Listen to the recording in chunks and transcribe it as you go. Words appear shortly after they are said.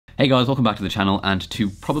Hey guys, welcome back to the channel and to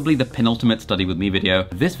probably the penultimate study with me video.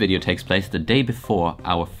 This video takes place the day before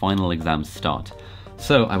our final exams start.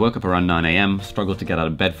 So I woke up around 9 AM, struggled to get out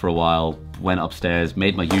of bed for a while, went upstairs,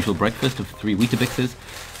 made my usual breakfast of 3 Weetabixes,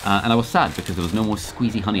 and I was sad because there was no more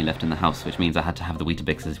squeezy honey left in the house, which means I had to have the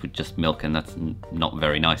Weetabixes with just milk, and that's not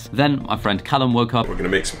very nice. Then my friend Callum woke up. We're going to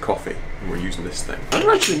make some coffee, and we're using this thing. I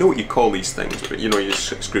don't actually know what you call these things, but you know, you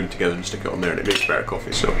just screw them together and stick it on there and it makes better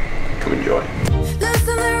coffee, so come enjoy.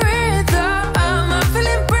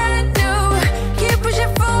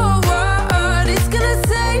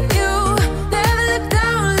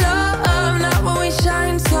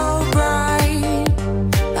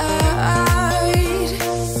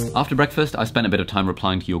 After breakfast, I spent a bit of time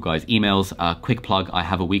replying to your guys' emails. Quick plug, I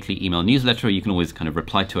have a weekly email newsletter. You can always kind of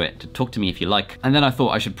reply to it to talk to me if you like. And then I thought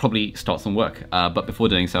I should probably start some work. But before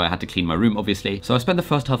doing so, I had to clean my room, obviously. So I spent the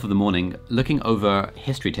first half of the morning looking over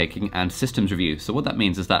history taking and systems review. So what that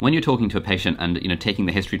means is that when you're talking to a patient and taking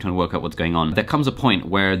the history, trying to work out what's going on, there comes a point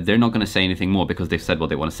where they're not going to say anything more because they've said what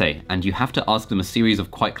they want to say. And you have to ask them a series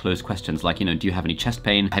of quite closed questions like, do you have any chest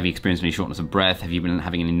pain? Have you experienced any shortness of breath? Have you been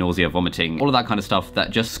having any nausea, vomiting? All of that kind of stuff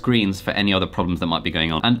that just screens for any other problems that might be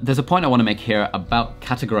going on. And there's a point I want to make here about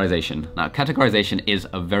categorization. Now, categorization is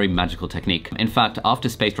a very magical technique. In fact, after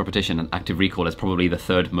spaced repetition and active recall is probably the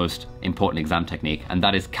third most important exam technique, and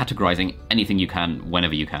that is categorizing anything you can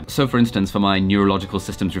whenever you can. So for instance, for my neurological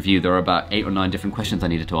systems review, there are about 8 or 9 different questions I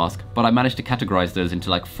needed to ask, but I managed to categorize those into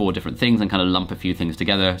like 4 different things and kind of lump a few things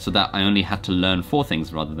together so that I only had to learn 4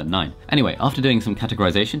 things rather than 9. Anyway, after doing some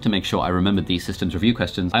categorization to make sure I remembered these systems review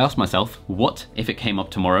questions, I asked myself, what if it came up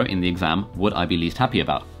tomorrow in the exam would I be least happy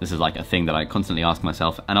about? This is like a thing that I constantly ask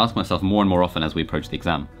myself and ask myself more and more often as we approach the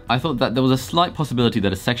exam. I thought that there was a slight possibility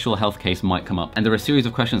that a sexual health case might come up, and there are a series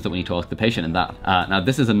of questions that we need to ask the patient in that. Now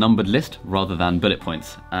this is a numbered list rather than bullet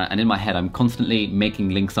points, and in my head I'm constantly making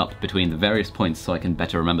links up between the various points so I can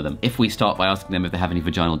better remember them. If we start by asking them if they have any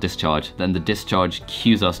vaginal discharge, then the discharge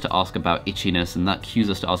cues us to ask about itchiness, and that cues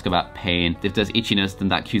us to ask about pain. If there's itchiness, then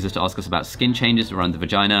that cues us to ask us about skin changes around the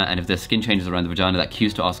vagina, and if there's skin changes around the vagina, that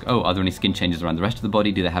cues to ask, oh, are there any skin changes around the rest of the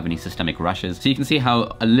body? Do they have any systemic rashes? So you can see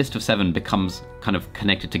how a list of 7 becomes kind of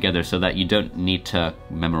connected together so that you don't need to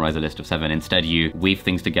memorize a list of 7. Instead, you weave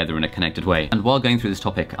things together in a connected way. And while going through this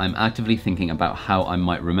topic, I'm actively thinking about how I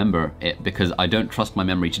might remember it because I don't trust my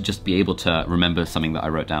memory to just be able to remember something that I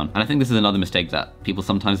wrote down. And I think this is another mistake that people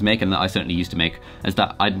sometimes make and that I certainly used to make, is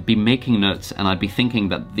that I'd be making notes and I'd be thinking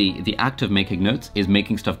that the act of making notes is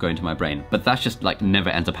making stuff go into my brain. But that's just like never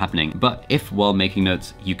ends up happening. But if while making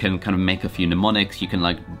notes, you can kind of make a few mnemonics, you can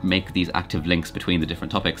like make these active links between the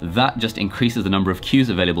different topics, that just increases the number of cues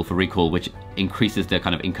available for recall, which increases the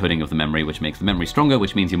kind of encoding of the memory, which makes the memory stronger,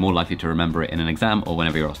 which means you're more likely to remember it in an exam or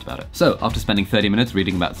whenever you're asked about it. So after spending 30 minutes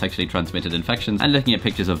reading about sexually transmitted infections and looking at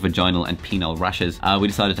pictures of vaginal and penile rashes, we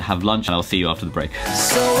decided to have lunch, and I'll see you after the break.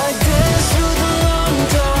 So I dance through the long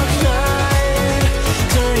dark night,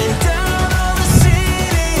 turning down all the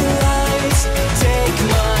city lights. Take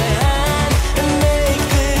my hand and make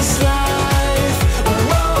this life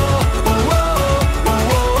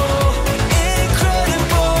incredible.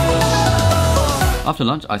 After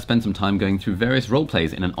lunch, I spent some time going through various role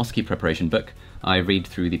plays in an OSCE preparation book. I read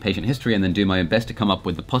through the patient history and then do my best to come up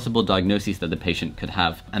with the possible diagnoses that the patient could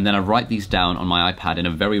have. And then I write these down on my iPad in a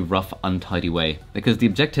very rough, untidy way. Because the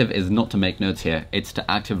objective is not to make notes here, it's to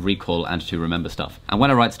active recall and to remember stuff. And when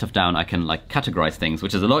I write stuff down, I can like categorize things,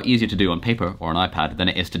 which is a lot easier to do on paper or an iPad than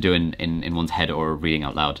it is to do in one's head or reading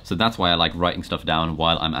out loud. So that's why I like writing stuff down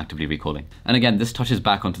while I'm actively recalling. And again, this touches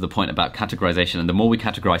back onto the point about categorization, and the more we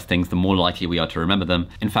categorize things, the more likely we are to remember them.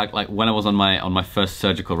 In fact, like when I was on my first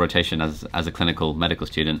surgical rotation as a clinical medical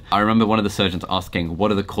student, I remember one of the surgeons asking, what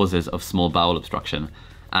are the causes of small bowel obstruction?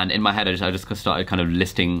 And in my head, I just started kind of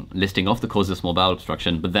listing off the causes of small bowel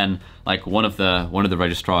obstruction. But then, like one of the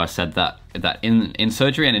registrars said that in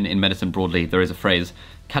surgery and in medicine broadly, there is a phrase,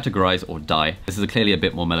 categorize or die. This is clearly a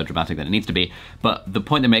bit more melodramatic than it needs to be, but the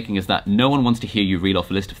point they're making is that no one wants to hear you read off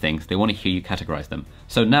a list of things, they want to hear you categorize them.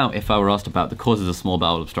 So now, if I were asked about the causes of small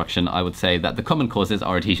bowel obstruction, I would say that the common causes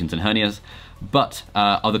are adhesions and hernias, but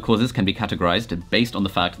other causes can be categorized based on the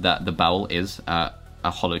fact that the bowel is a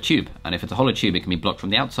hollow tube. And if it's a hollow tube, it can be blocked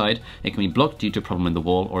from the outside, it can be blocked due to a problem in the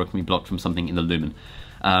wall, or it can be blocked from something in the lumen.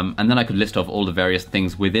 And then I could list off all the various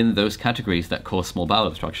things within those categories that cause small bowel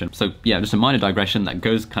obstruction. So yeah, just a minor digression that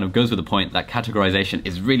kind of goes with the point that categorization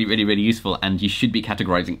is really, really, really useful, and you should be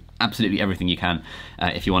categorizing absolutely everything you can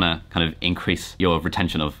if you want to kind of increase your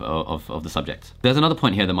retention of the subjects. There's another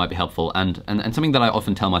point here that might be helpful, and something that I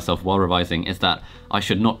often tell myself while revising is that I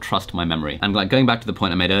should not trust my memory. And like going back to the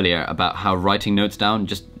point I made earlier about how writing notes down,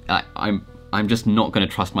 just I'm just not going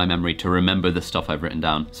to trust my memory to remember the stuff I've written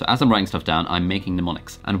down. So as I'm writing stuff down, I'm making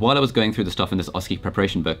mnemonics. And while I was going through the stuff in this OSCE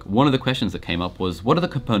preparation book, one of the questions that came up was, what are the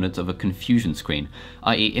components of a confusion screen?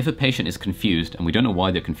 I.e., if a patient is confused and we don't know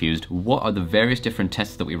why they're confused, what are the various different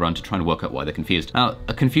tests that we run to try and work out why they're confused? Now,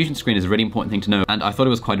 a confusion screen is a really important thing to know, and I thought it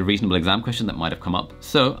was quite a reasonable exam question that might have come up.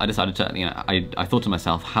 So I decided to, I thought to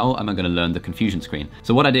myself, how am I going to learn the confusion screen?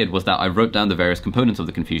 So what I did was that I wrote down the various components of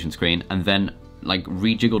the confusion screen and then like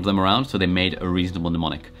rejiggled them around so they made a reasonable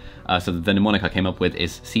mnemonic. So the mnemonic I came up with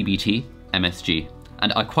is CBT, MSG.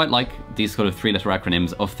 And I quite like these sort of 3-letter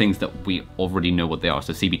acronyms of things that we already know what they are.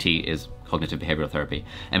 So CBT is cognitive behavioral therapy,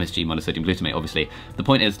 MSG, monosodium glutamate, obviously. The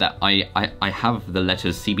point is that I have the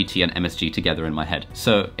letters CBT and MSG together in my head.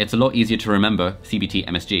 So it's a lot easier to remember CBT,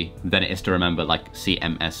 MSG than it is to remember like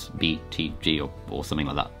CMSBTG or something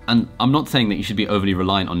like that. And I'm not saying that you should be overly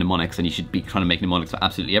reliant on mnemonics and you should be trying to make mnemonics for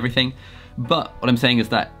absolutely everything. But what I'm saying is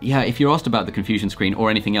that, yeah, if you're asked about the confusion screen or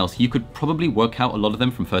anything else, you could probably work out a lot of them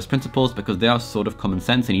from first principles because they are sort of common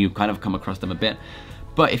sense and you kind of come across them a bit.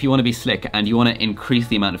 But if you want to be slick and you want to increase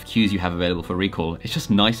the amount of cues you have available for recall, it's just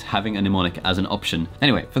nice having a mnemonic as an option.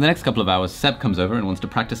 Anyway, for the next couple of hours, Seb comes over and wants to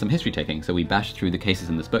practice some history taking, so we bash through the cases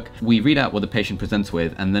in this book. We read out what the patient presents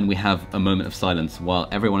with, and then we have a moment of silence while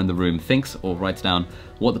everyone in the room thinks or writes down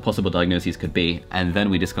what the possible diagnoses could be, and then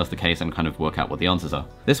we discuss the case and kind of work out what the answers are.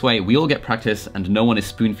 This way, we all get practice and no one is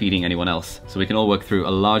spoon-feeding anyone else, so we can all work through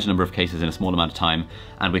a large number of cases in a small amount of time,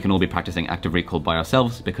 and we can all be practicing active recall by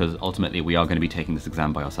ourselves because ultimately we are going to be taking this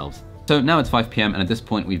exam by ourselves. So now it's 5 PM, and at this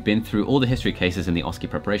point we've been through all the history cases in the OSCE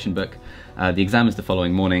preparation book. The exam is the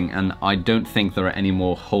following morning, and I don't think there are any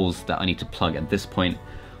more holes that I need to plug at this point.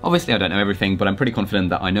 Obviously I don't know everything, but I'm pretty confident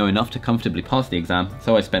that I know enough to comfortably pass the exam,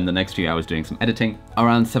 so I spend the next few hours doing some editing.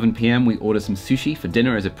 Around 7 PM we order some sushi for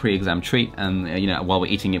dinner as a pre-exam treat, and while we're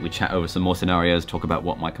eating it we chat over some more scenarios, talk about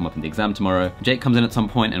what might come up in the exam tomorrow. Jake comes in at some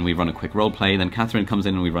point and we run a quick role play, then Catherine comes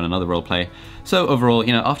in and we run another role play. So overall,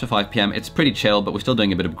 after 5 PM it's pretty chill, but we're still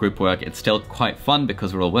doing a bit of group work. It's still quite fun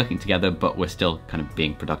because we're all working together, but we're still kind of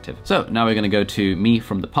being productive. So now we're going to go to me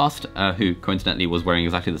from the past, who coincidentally was wearing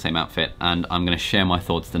exactly the same outfit, and I'm going to share my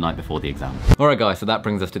thoughts the night before the exam. Alright guys, so that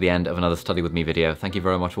brings us to the end of another Study With Me video. Thank you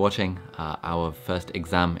very much for watching. Our first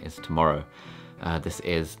exam is tomorrow. This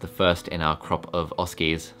is the first in our crop of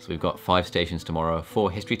OSCEs. So we've got 5 stations tomorrow,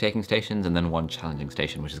 4 history taking stations and then 1 challenging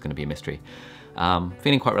station, which is going to be a mystery.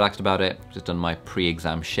 Feeling quite relaxed about it. Just done my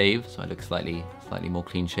pre-exam shave, so I look slightly more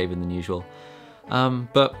clean shaven than usual.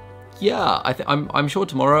 But yeah, I'm sure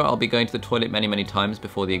tomorrow I'll be going to the toilet many times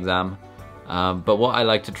before the exam. But what I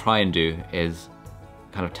like to try and do is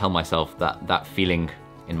kind of tell myself that that feeling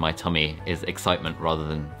in my tummy is excitement rather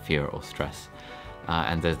than fear or stress.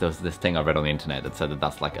 And there's this thing I read on the internet that said that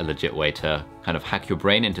that's like a legit way to kind of hack your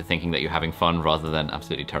brain into thinking that you're having fun rather than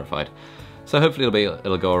absolutely terrified. So hopefully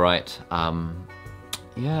it'll go all right.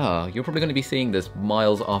 Yeah, you're probably going to be seeing this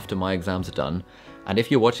miles after my exams are done. And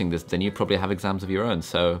if you're watching this, then you probably have exams of your own.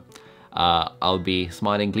 So I'll be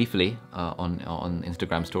smiling gleefully on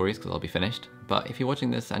Instagram stories because I'll be finished. But if you're watching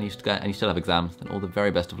this and you still have exams, then all the very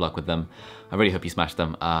best of luck with them. I really hope you smash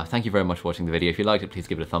them. Thank you very much for watching the video. If you liked it, please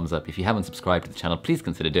give it a thumbs up. If you haven't subscribed to the channel, please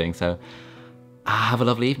consider doing so. Have a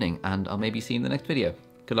lovely evening, and I'll maybe see you in the next video.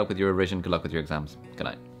 Good luck with your revision, good luck with your exams. Good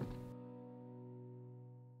night.